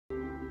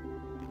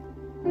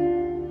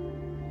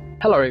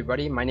Hello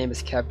everybody, my name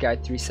is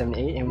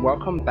KevGuy378 and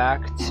welcome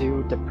back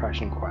to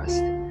Depression Quest.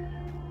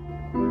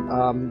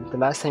 The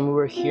last time we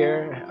were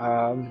here,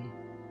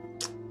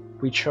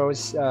 we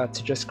chose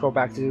to just go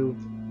back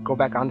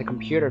on the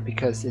computer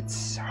because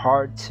it's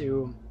hard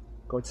to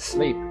go to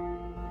sleep.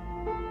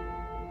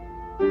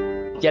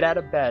 Get out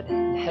of bed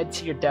and head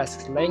to your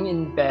desk. Laying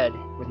in bed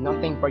with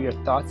nothing but your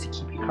thoughts to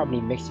keep you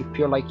company makes you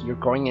feel like you're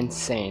going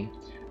insane.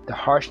 The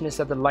harshness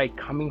of the light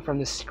coming from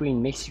the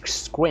screen makes you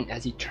squint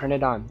as you turn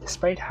it on,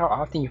 despite how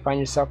often you find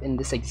yourself in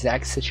this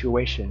exact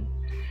situation.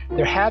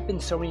 There have been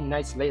so many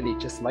nights lately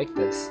just like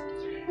this.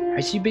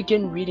 As you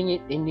begin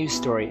reading a news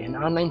story, an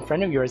online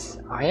friend of yours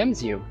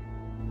IMs you.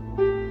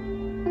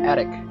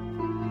 Attic.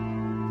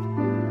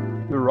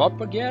 You're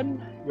up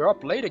again? You're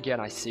up late again,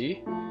 I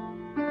see.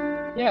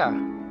 Yeah,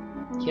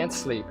 can't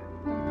sleep.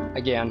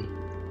 Again.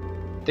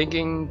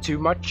 Thinking too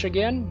much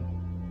again?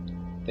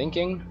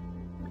 Thinking?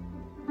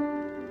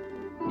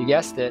 You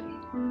guessed it.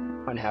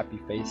 Unhappy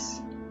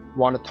face.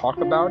 Want to talk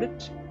about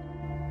it?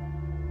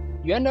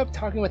 You end up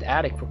talking with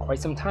Attic for quite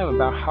some time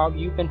about how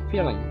you've been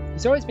feeling.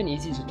 He's always been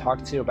easy to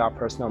talk to about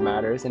personal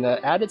matters, and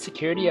the added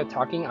security of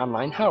talking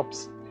online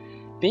helps.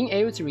 Being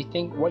able to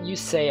rethink what you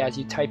say as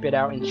you type it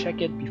out and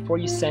check it before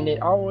you send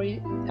it all the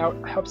way out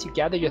helps you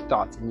gather your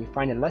thoughts, and you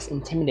find it less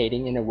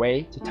intimidating in a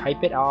way to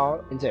type it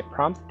all into a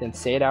prompt than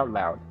say it out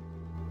loud.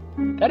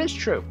 That is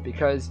true,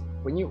 because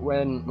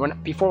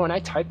when I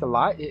typed a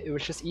lot, it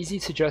was just easy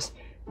to just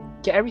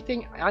get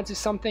everything onto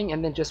something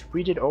and then just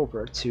read it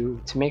over to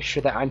make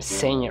sure that I'm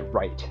saying it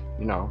right.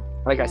 You know,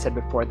 like I said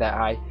before, that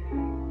I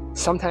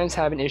sometimes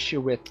have an issue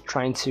with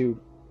trying to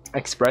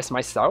express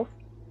myself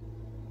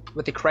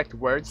with the correct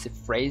words to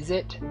phrase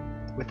it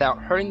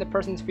without hurting the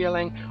person's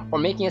feeling or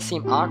making it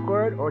seem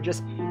awkward or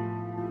just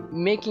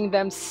making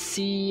them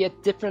see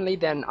it differently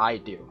than I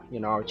do.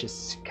 You know,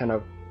 just kind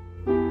of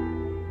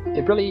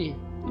it's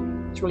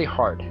really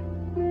hard.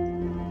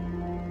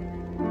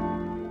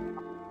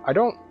 I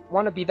don't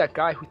want to be that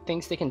guy who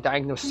thinks they can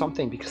diagnose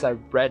something because I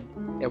read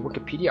a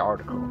Wikipedia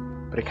article,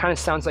 but it kind of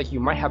sounds like you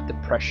might have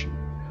depression.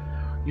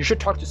 You should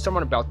talk to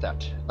someone about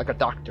that, like a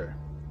doctor.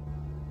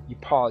 You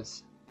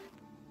pause.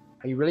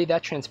 Are you really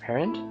that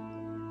transparent?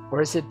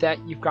 Or is it that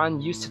you've gotten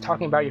used to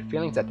talking about your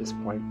feelings at this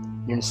point?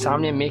 Your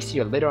insomnia makes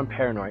you a little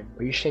paranoid,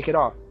 but you shake it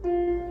off.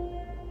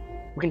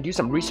 We can do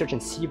some research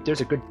and see if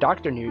there's a good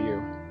doctor near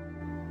you.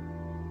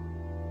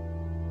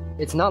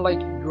 It's not like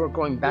you're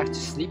going back to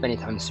sleep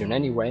anytime soon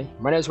anyway.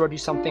 Might as well do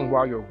something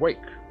while you're awake.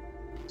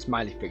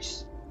 Smiley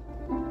face.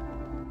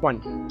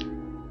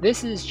 1.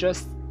 This is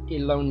just a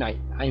lone night.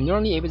 I am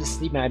normally able to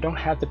sleep and I don't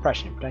have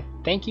depression, but I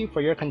thank you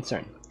for your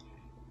concern.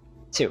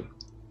 2.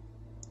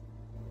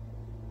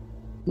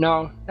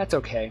 No, that's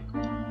okay.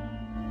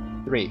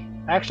 3.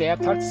 Actually, I've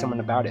talked to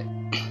someone about it.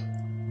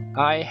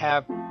 I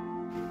have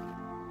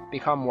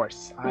become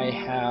worse. I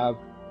have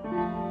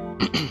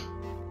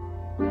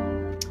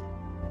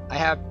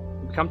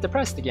become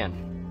depressed again.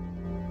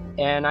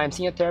 And I'm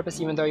seeing a therapist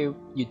even though you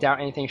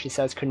doubt anything she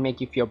says could make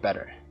you feel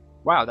better.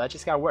 Wow, that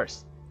just got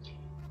worse.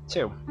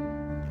 2.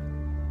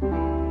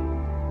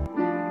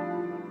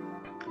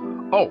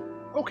 Oh,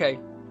 okay.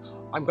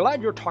 I'm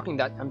glad you're taking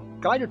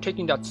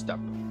that step.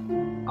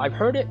 I've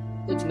heard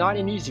it's not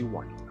an easy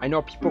one. I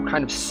know people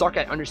kind of suck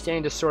at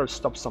understanding this sort of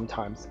stuff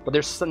sometimes, but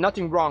there's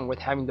nothing wrong with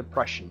having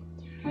depression.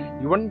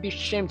 You wouldn't be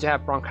ashamed to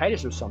have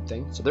bronchitis or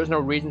something, so there's no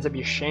reason to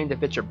be ashamed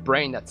if it's your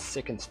brain that's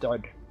sick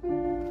instead.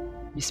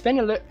 You spend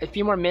a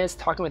few more minutes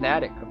talking with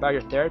Attic about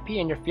your therapy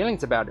and your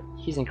feelings about it.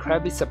 He's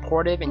incredibly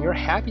supportive, and you're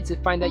happy to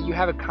find that you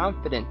have a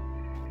confidant.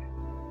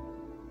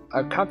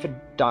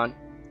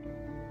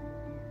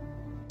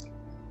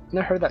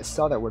 Never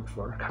saw that word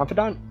before.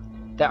 Confidant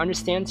that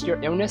understands your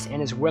illness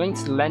and is willing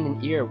to lend an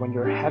ear when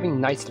you're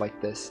having nights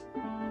like this.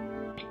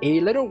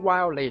 A little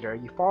while later,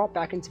 you fall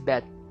back into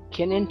bed,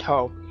 kin in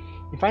tow,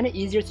 and find it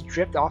easier to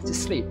drift off to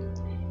sleep.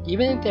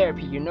 Even in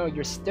therapy, you know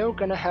you're still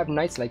gonna have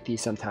nights like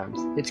these sometimes.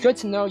 It's good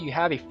to know you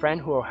have a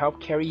friend who will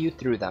help carry you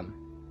through them.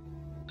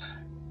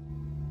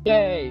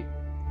 Yay!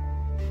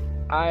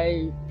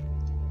 I'm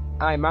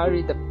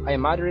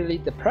moderately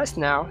depressed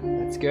now.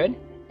 That's good.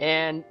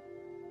 And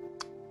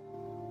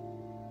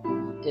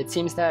it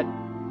seems that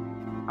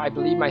I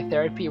believe my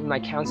therapy with my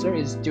counselor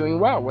is doing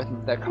well with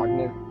the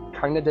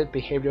cognitive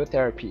behavioral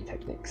therapy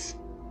techniques.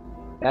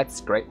 That's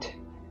great.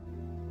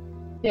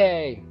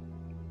 Yay!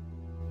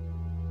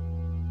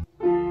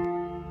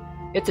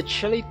 It's a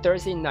chilly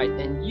Thursday night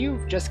and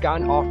you've just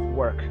gotten off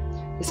work.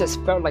 This has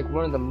felt like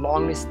one of the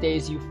longest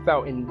days you've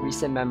felt in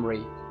recent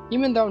memory,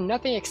 even though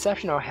nothing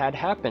exceptional had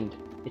happened.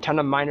 A ton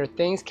of minor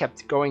things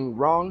kept going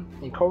wrong,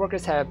 and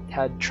coworkers had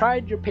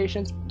tried your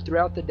patience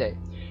throughout the day.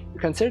 You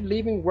considered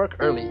leaving work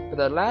early, but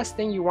the last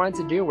thing you wanted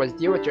to do was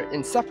deal with your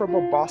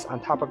insufferable boss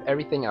on top of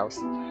everything else.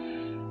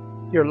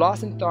 You're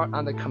lost in thought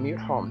on the commute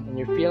home, and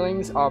your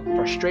feelings of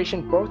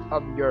frustration both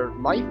of your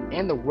life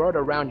and the world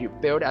around you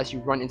build as you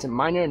run into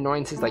minor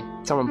annoyances like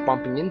someone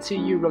bumping into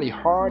you really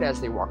hard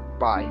as they walk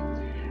by.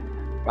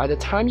 By the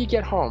time you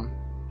get home,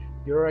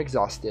 you're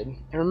exhausted.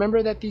 And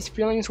remember that these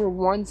feelings were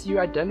ones you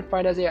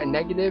identified as a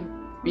negative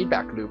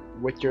feedback loop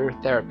with your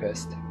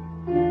therapist.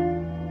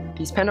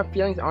 These pent-up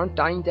feelings aren't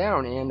dying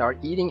down and are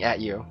eating at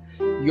you.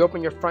 You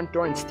open your front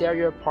door and stare at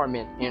your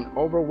apartment. An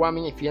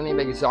overwhelming feeling of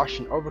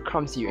exhaustion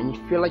overcomes you, and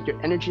you feel like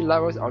your energy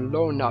levels are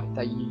low enough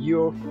that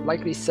you'll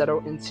likely settle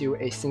into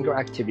a single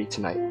activity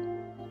tonight.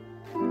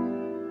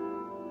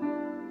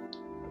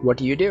 What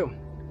do?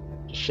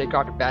 Just shake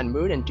off your bad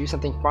mood and do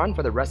something fun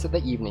for the rest of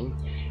the evening.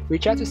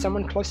 Reach out to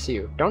someone close to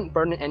you. Don't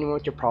burden anyone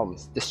with your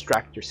problems.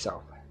 Distract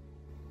yourself.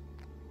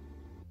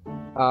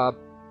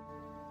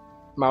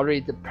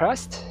 Mildly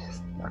depressed.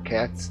 Okay,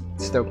 that's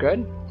still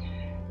good.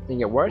 Didn't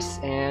get worse.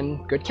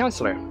 And good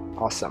counselor.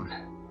 Awesome.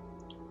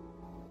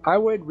 I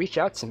would reach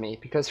out to me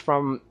because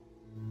from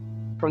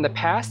the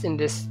past in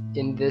this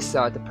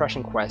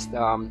depression quest,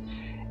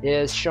 it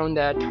has shown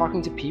that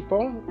talking to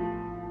people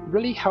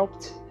really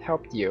helped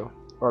you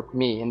or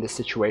me in this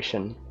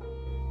situation.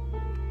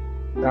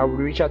 I would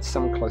reach out to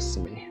someone close to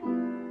me.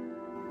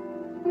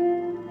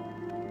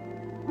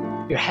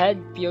 Your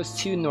head feels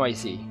too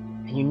noisy,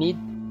 and you need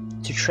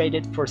to trade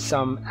it for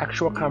some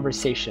actual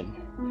conversation.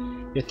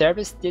 Your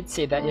therapist did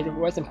say that it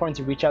was important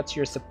to reach out to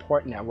your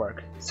support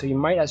network, so you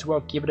might as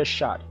well give it a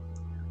shot.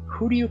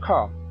 Who do you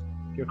call?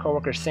 Your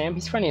coworker Sam,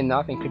 he's funny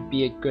enough and could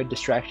be a good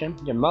distraction.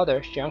 Your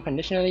mother, she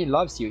unconditionally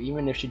loves you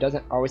even if she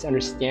doesn't always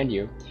understand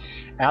you.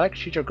 Alex,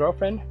 she's your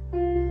girlfriend.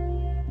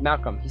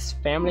 Malcolm, he's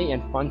family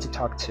and fun to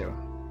talk to.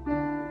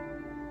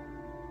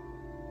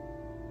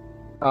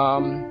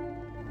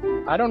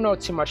 I don't know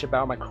too much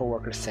about my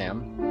coworker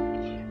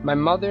Sam. My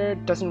mother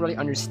doesn't really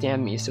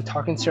understand me, so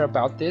talking to her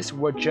about this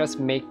would just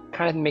make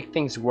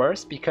things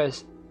worse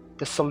because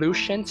the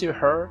solution for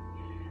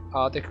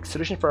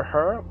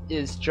her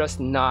is just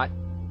not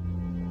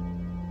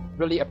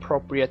really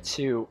appropriate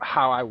to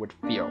how I would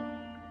feel.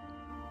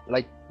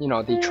 Like,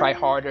 the try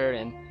harder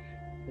and,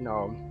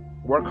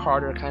 work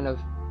harder kind of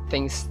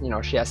things,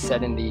 she has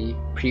said in the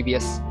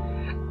previous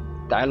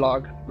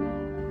dialogue.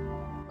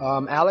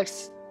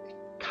 Alex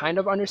kind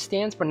of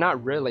understands, but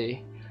not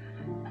really.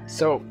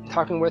 So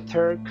talking with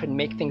her could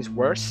make things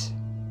worse.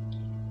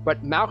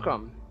 But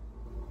Malcolm,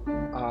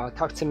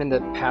 talked to him in the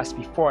past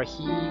before.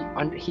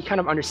 He kind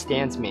of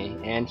understands me,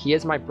 and he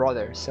is my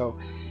brother. So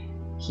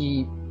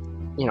he,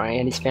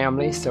 and his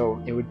family.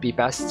 So it would be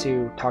best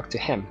to talk to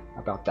him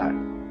about that.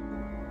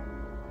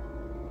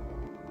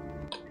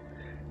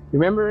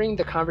 Remembering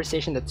the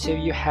conversation the two of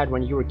you had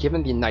when you were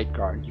given the night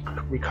guard, you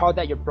recall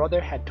that your brother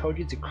had told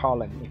you to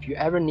call him if you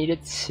ever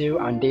needed to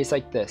on days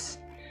like this.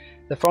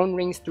 The phone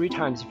rings 3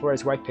 times before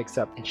his wife picks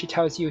up, and she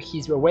tells you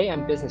he's away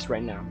on business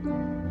right now.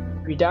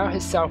 You dial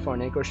his cell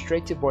phone and it goes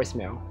straight to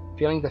voicemail.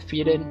 Feeling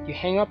defeated, you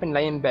hang up and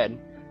lay in bed,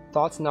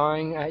 thoughts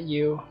gnawing at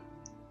you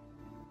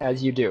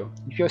as you do.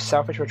 You feel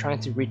selfish for trying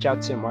to reach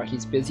out to him while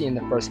he's busy in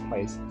the first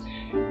place.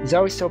 He's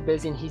always so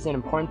busy and he's an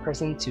important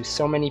person to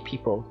so many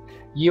people.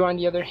 You, on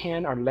the other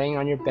hand, are laying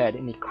on your bed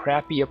in a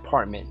crappy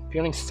apartment,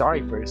 feeling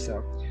sorry for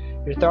yourself.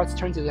 Your thoughts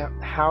turn to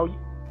how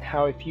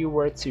if you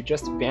were to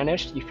just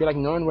vanish, you feel like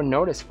no one would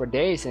notice for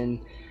days,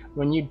 and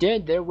when you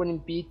did, there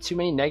wouldn't be too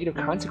many negative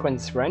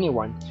consequences for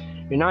anyone.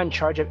 You're not in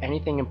charge of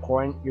anything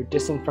important, you're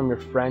distant from your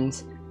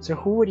friends, so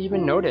who would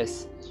even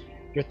notice?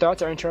 Your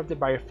thoughts are interrupted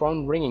by your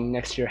phone ringing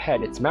next to your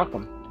head. It's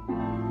Malcolm.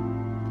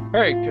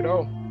 Hey,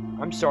 kiddo.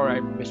 I'm sorry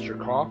I missed your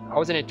call. I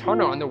was in a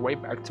tunnel on the way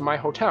back to my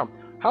hotel.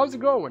 How's it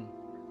going?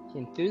 He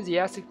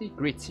enthusiastically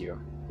greets you.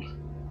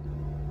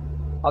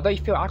 Although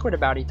you feel awkward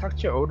about it, you talk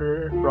to your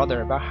older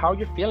brother about how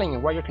you're feeling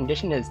and what your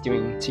condition is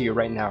doing to you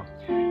right now.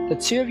 The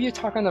two of you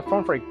talk on the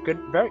phone for a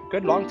very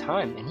good long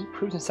time, and he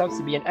proves himself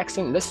to be an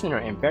excellent listener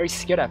and very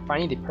skilled at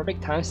finding the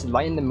perfect times to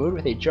lighten the mood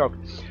with a joke,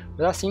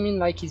 without seeming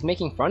like he's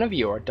making fun of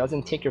you or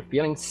doesn't take your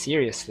feelings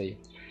seriously.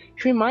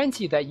 He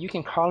reminds you that you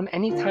can call him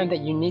anytime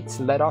that you need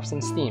to let off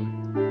some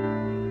steam.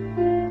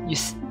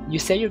 You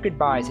say your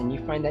goodbyes, and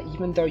you find that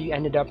even though you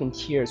ended up in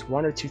tears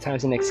 1 or 2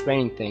 times in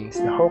explaining things,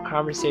 the whole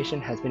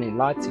conversation has been a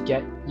lot to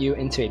get you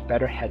into a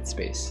better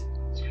headspace.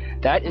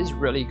 That is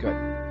really good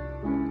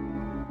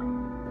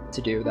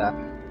to do that.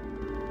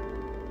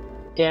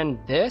 And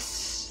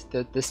this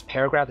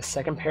paragraph, the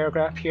second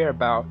paragraph here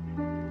about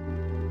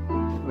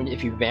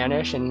if you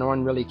vanish and no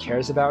one really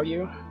cares about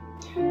you.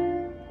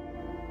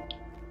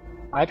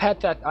 I've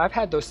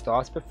had those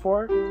thoughts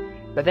before,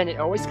 but then it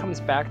always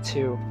comes back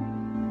to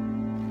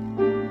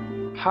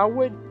how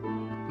would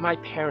my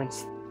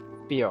parents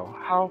feel?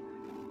 How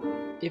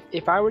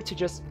if I were to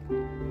just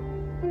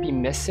be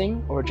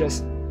missing or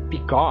just be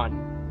gone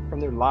from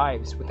their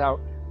lives without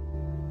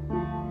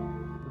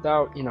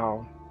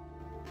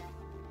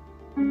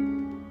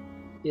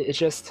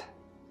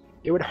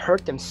it would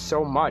hurt them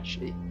so much.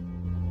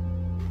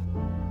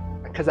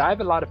 Because I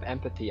have a lot of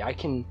empathy. I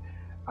can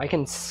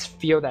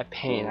feel that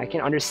pain. I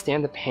can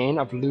understand the pain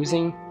of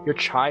losing your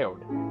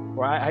child.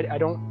 Or I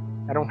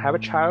don't have a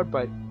child,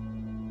 but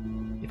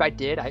if I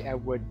did, I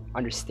would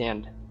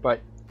understand.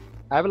 But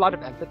I have a lot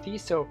of empathy,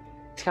 so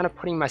it's kind of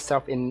putting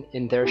myself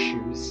in their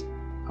shoes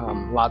a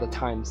lot of the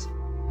times,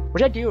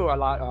 which I do a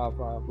lot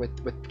of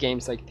with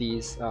games like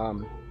these.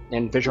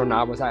 and visual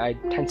novels, I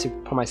tend to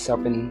put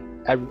myself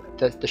in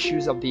the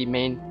shoes of the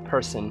main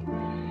person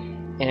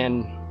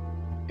in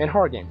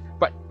horror game.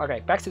 But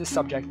okay, back to the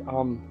subject. I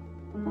went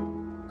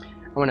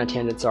on a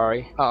tangent,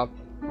 sorry.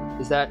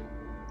 Is that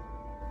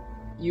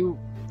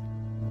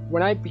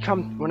when I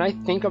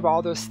think of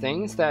all those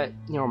things that,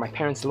 you know, my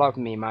parents loved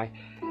me,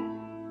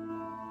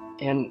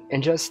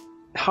 and just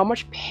how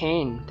much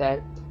pain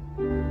that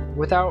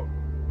without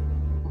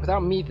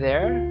me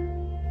there,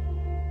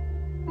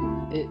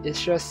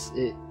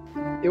 it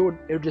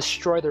would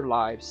destroy their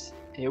lives.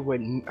 It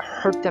would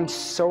hurt them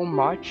so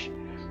much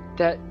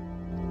that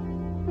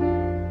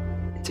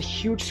it's a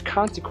huge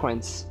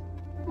consequence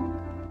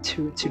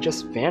to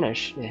just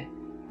vanish.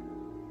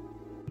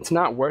 It's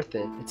not worth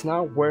it. It's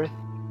not worth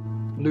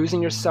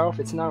losing yourself.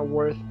 It's not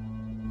worth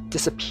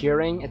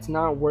disappearing. It's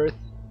not worth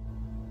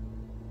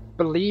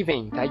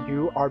believing that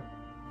you are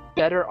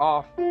better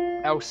off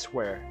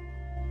elsewhere.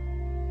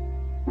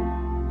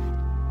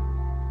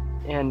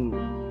 And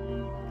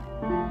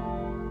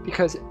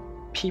because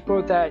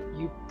people that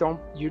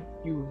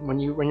when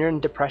you're in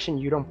depression,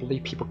 you don't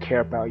believe people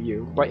care about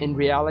you. But in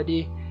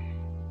reality,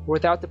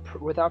 without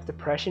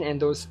depression and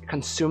those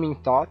consuming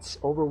thoughts,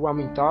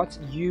 overwhelming thoughts,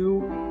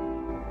 you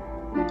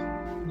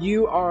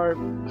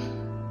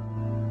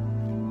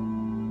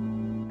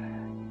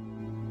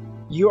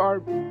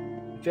are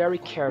very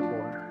cared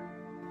for.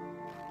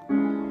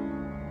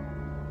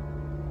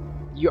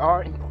 You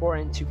are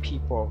important to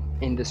people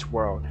in this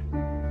world.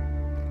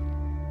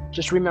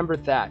 Just remember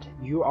that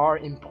you are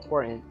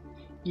important.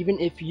 Even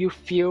if you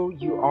feel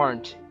you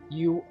aren't,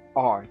 you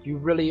are. You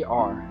really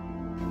are.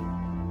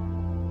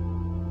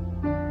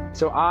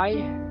 So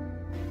I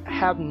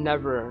have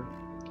never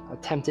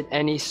attempted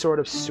any sort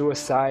of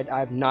suicide.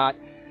 I've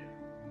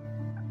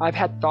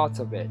had thoughts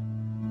of it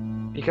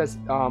because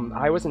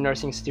I was a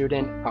nursing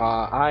student.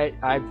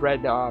 I've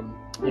read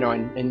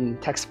in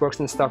textbooks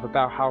and stuff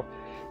about how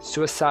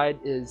suicide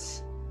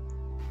is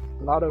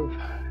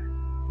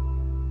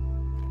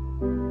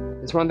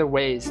it's one of the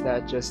ways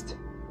that just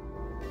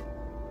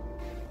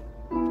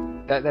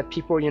that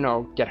people, you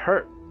know, get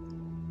hurt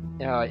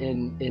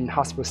in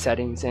hospital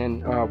settings,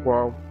 and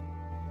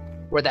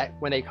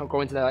when they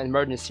go into the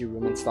emergency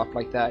room and stuff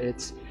like that.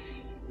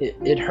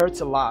 It hurts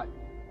a lot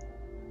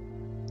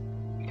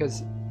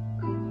because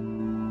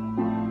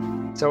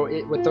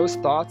with those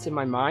thoughts in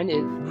my mind,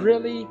 it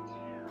really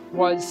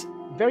was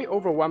very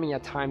overwhelming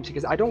at times,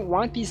 because I don't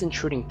want these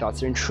intruding thoughts.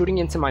 They're intruding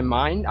into my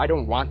mind. I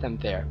don't want them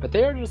there, but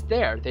they're just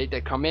there. They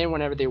come in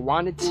whenever they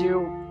wanted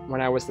to.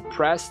 When I was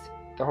depressed,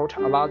 a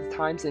lot of the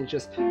times, and it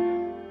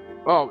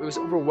was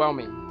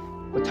overwhelming.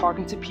 But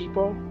talking to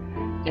people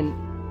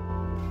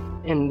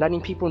and letting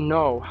people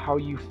know how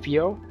you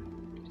feel,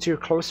 to your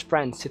close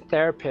friends, to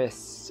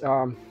therapists,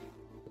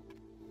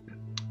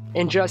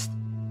 and just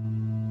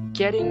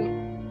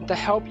getting the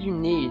help you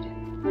need,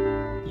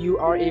 you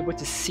are able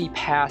to see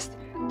past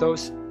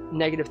those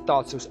negative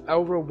thoughts, those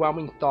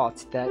overwhelming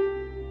thoughts that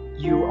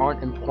you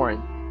aren't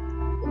important,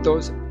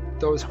 those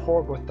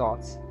horrible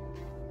thoughts,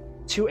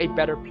 to a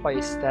better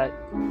place that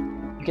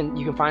you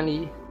can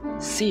finally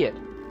see it,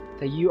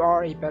 that you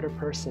are a better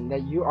person,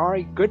 that you are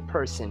a good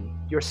person,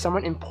 you're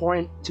someone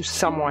important to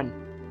someone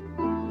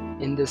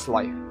in this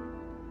life.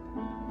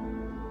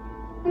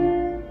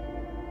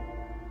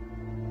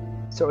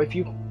 So if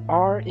you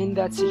are in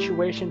that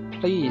situation,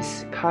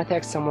 please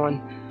contact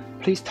someone,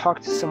 please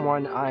talk to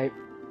someone. I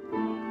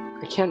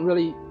can't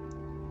really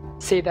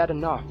say that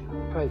enough,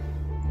 but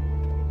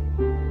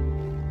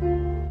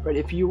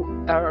if you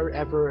are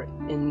ever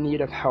in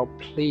need of help,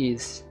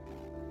 please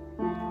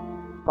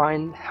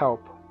find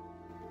help.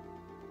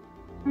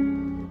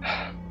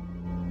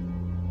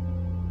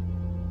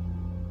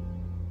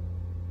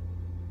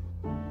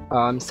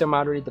 I'm still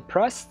moderately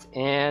depressed,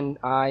 and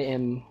I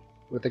am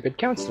with a good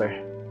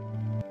counselor.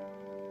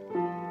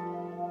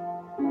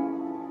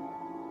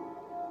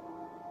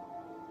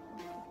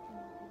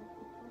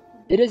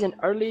 It is an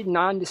early,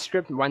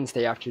 nondescript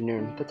Wednesday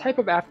afternoon, the type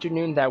of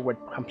afternoon that would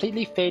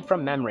completely fade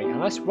from memory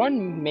unless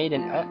one made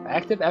an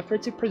active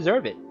effort to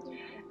preserve it.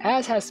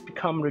 As has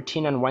become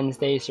routine on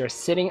Wednesdays, you're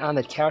sitting on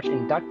the couch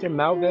in Dr.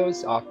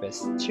 Melville's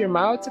office. To your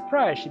mild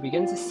surprise, she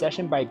begins the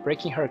session by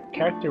breaking her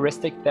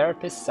characteristic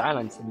therapist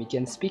silence and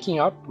begins speaking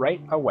up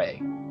right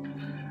away.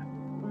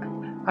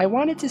 I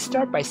wanted to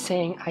start by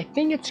saying I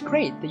think it's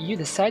great that you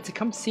decided to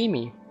come see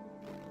me.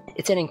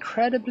 It's an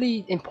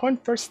incredibly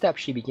important first step,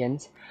 she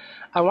begins.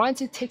 I wanted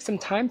to take some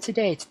time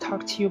today to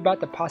talk to you about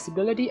the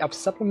possibility of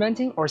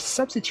supplementing or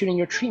substituting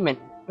your treatment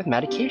with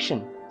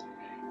medication.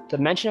 The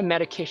mention of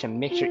medication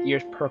makes your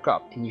ears perk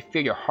up and you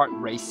feel your heart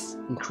race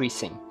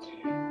increasing.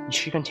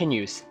 She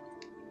continues,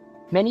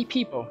 many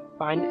people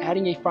find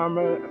adding a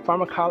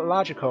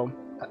pharmacological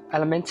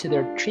element to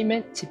their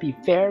treatment to be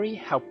very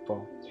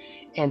helpful,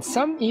 and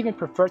some even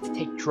prefer to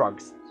take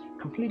drugs,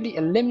 completely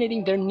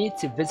eliminating their need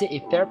to visit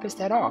a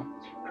therapist at all,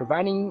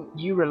 providing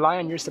you rely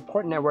on your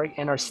support network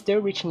and are still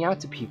reaching out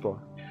to people.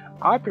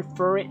 I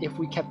prefer it if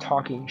we kept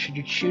talking should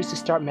you choose to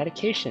start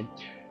medication.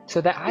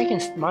 so that I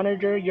can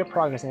monitor your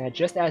progress and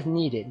adjust as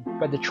needed,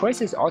 but the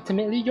choice is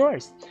ultimately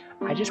yours.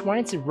 I just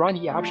wanted to run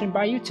the option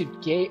by you to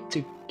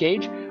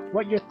gauge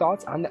what your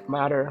thoughts on the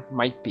matter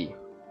might be.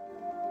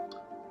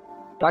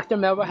 Dr.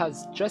 Melva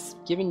has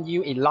just given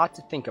you a lot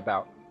to think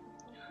about.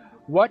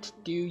 What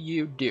do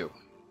you do?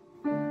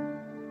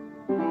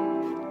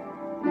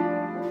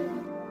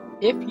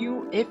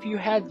 If you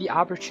had the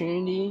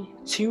opportunity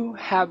to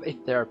have a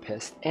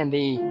therapist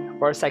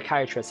or a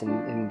psychiatrist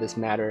in this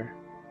matter,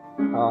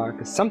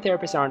 because some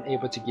therapists aren't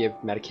able to give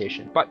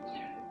medication, but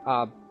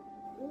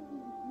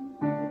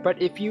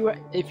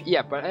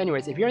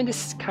anyways, if you're in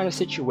this kind of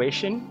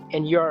situation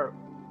and you're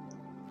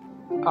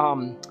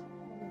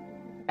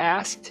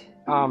asked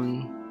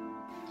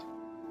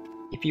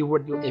if you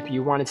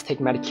wanted to take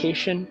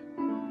medication,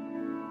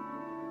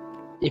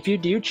 if you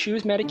do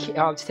choose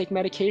to take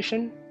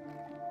medication,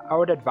 I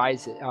would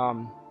advise it. I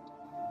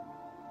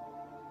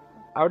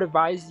would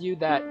advise you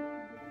that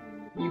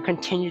you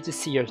continue to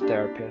see your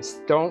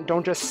therapist.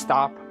 Don't just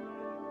stop.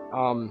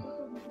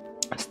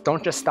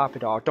 Don't just stop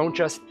it all. Don't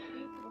just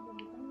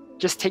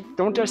take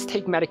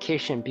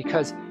medication,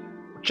 because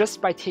just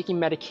by taking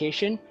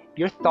medication,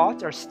 your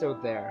thoughts are still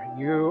there.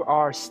 You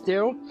are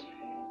still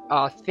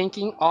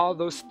thinking all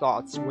those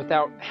thoughts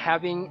without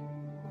having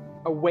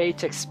a way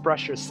to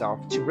express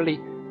yourself, to really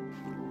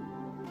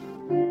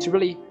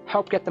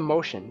help get the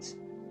motions.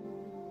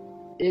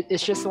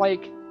 It's just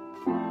like,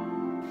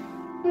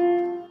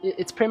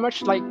 it's pretty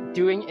much like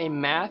doing a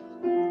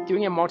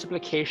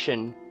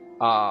multiplication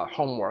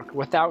homework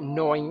without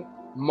knowing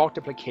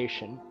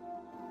multiplication.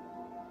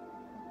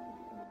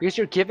 Because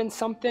you're given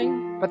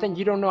something, but then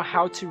you don't know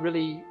how to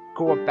really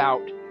go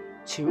about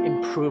to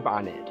improve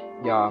on it.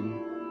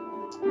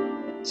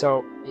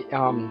 So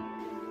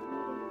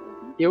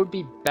it would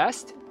be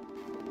best,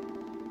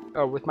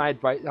 with my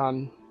advice,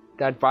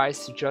 the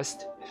advice to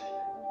just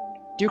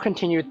do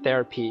continued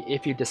therapy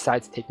if you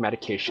decide to take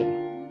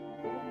medication.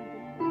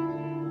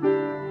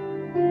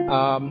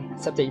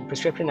 Accept a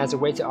prescription as a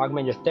way to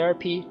augment your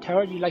therapy. Tell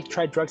her you'd like to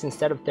try drugs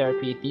instead of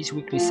therapy. These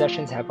weekly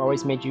sessions have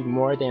always made you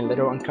more than a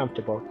little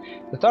uncomfortable.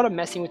 The thought of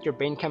messing with your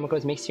brain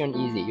chemicals makes you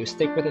uneasy. You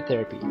stick with the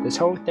therapy. This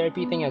whole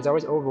therapy thing has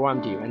always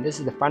overwhelmed you, and this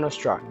is the final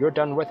straw. You're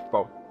done with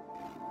both.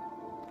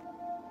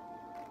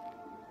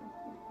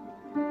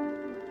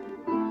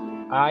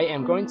 I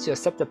am going to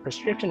accept the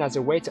prescription as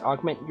a way to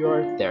augment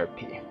your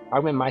therapy.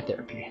 Augment my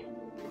therapy.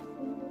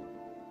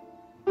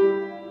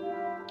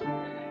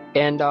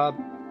 And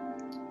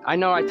I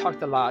know I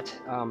talked a lot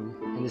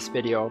in this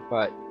video,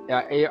 but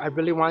I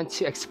really want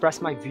to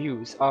express my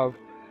views of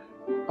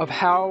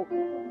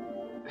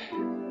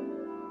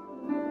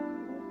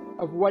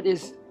what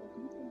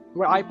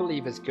I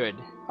believe is good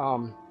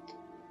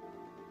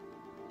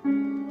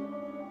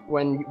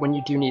when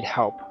you do need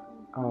help.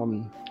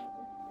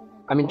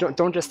 I mean,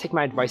 don't just take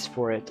my advice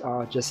for it.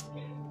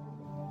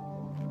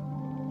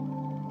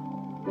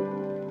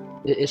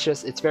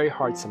 It's very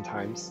hard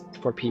sometimes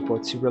for people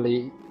to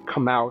really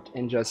come out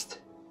and just,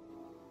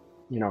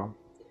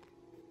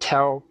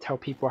 tell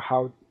people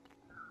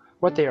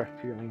what they are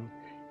feeling.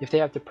 If they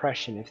have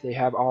depression, if they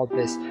have all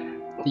these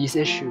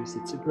issues,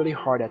 it's really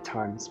hard at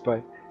times.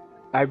 But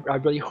I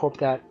really hope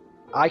that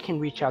I can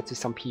reach out to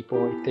some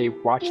people if they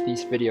watch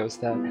these videos,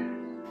 that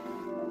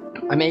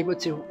I'm able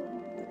to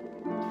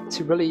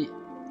really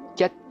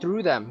get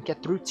through to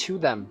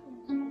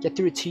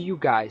you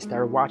guys that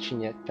are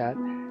watching it, that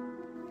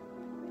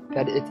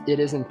it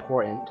is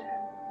important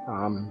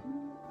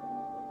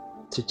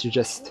to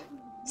just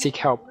seek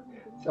help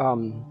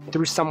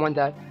through someone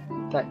that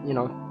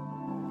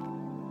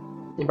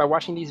and by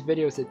watching these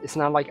videos, it's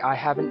not like I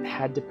haven't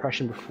had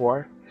depression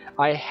before.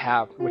 I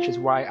have, which is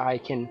why I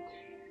can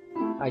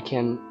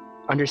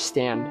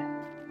understand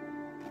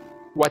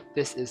what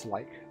this is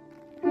like.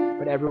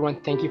 But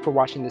everyone, thank you for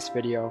watching this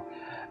video.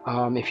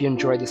 If you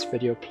enjoyed this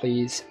video,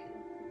 please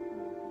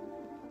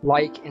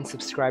like and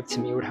subscribe to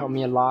me. It would help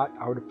me a lot.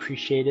 I would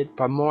appreciate it.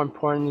 But more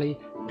importantly,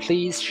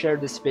 please share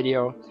this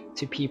video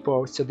to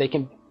people so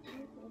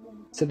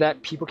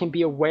that people can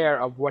be aware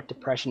of what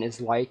depression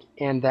is like,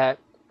 and that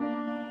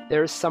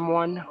there's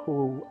someone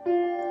who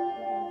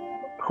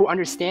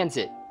understands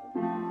it,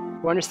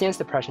 who understands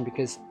depression,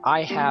 because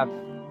I have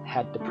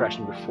had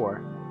depression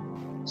before,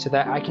 so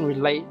that I can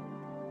relate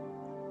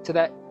to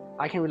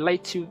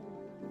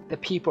the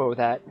people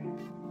that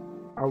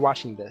are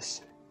watching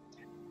this.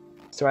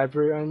 So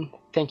everyone,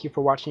 thank you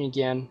for watching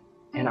again,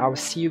 and I will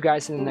see you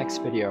guys in the next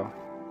video.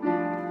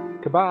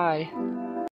 Goodbye.